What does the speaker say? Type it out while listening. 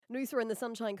Noosa and the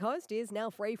Sunshine Coast is now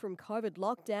free from COVID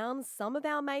lockdowns. Some of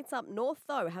our mates up north,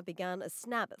 though, have begun a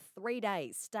snap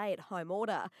 3-day stay-at-home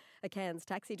order. A Cairns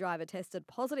taxi driver tested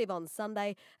positive on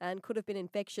Sunday and could have been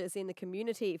infectious in the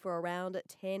community for around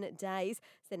 10 days,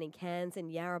 sending Cairns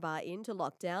and Yarrabah into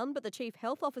lockdown. But the Chief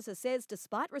Health Officer says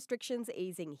despite restrictions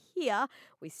easing here,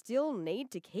 we still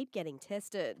need to keep getting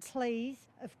tested. Please,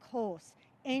 of course,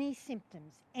 any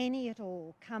symptoms, any at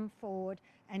all, come forward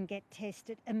and get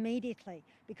tested immediately,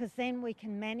 because then we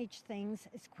can manage things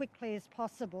as quickly as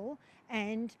possible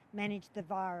and manage the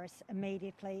virus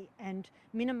immediately and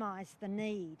minimise the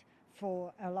need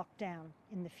for a lockdown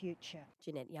in the future.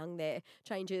 Jeanette Young there.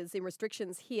 Changes in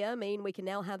restrictions here mean we can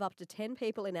now have up to 10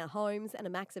 people in our homes and a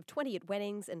max of 20 at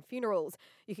weddings and funerals.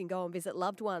 You can go and visit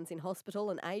loved ones in hospital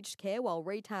and aged care, while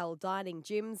retail, dining,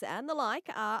 gyms and the like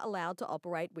are allowed to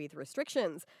operate with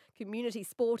restrictions. Community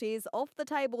sport is off the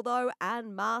table though,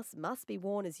 and masks must be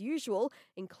worn as usual,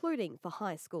 including for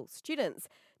high school students.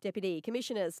 Deputy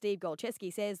Commissioner Steve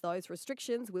Golcheski says those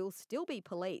restrictions will still be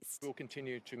policed. We'll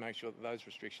continue to make sure that those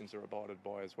restrictions are abided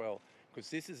by as well, because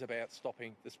this is about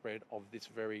stopping the spread of this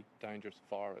very dangerous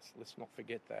virus. Let's not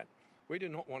forget that. We do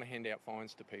not want to hand out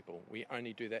fines to people. We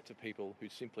only do that to people who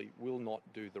simply will not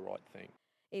do the right thing.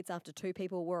 It's after 2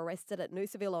 people were arrested at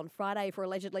Noosaville on Friday for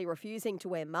allegedly refusing to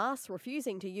wear masks,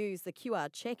 refusing to use the QR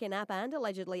check-in app and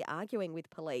allegedly arguing with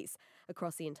police.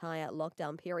 Across the entire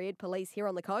lockdown period, police here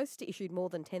on the coast issued more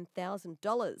than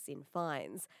 $10,000 in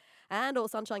fines. And all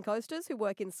Sunshine Coasters who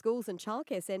work in schools and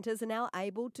childcare centres are now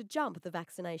able to jump the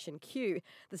vaccination queue.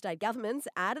 The state government's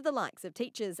added the likes of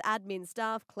teachers, admin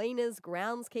staff, cleaners,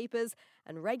 groundskeepers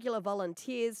and regular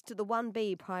volunteers to the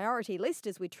 1B priority list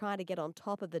as we try to get on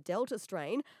top of the Delta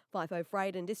strain. FIFO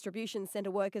freight and distribution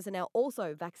centre workers are now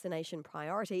also vaccination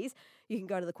priorities. You can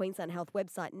go to the Queensland Health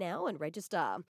website now and register.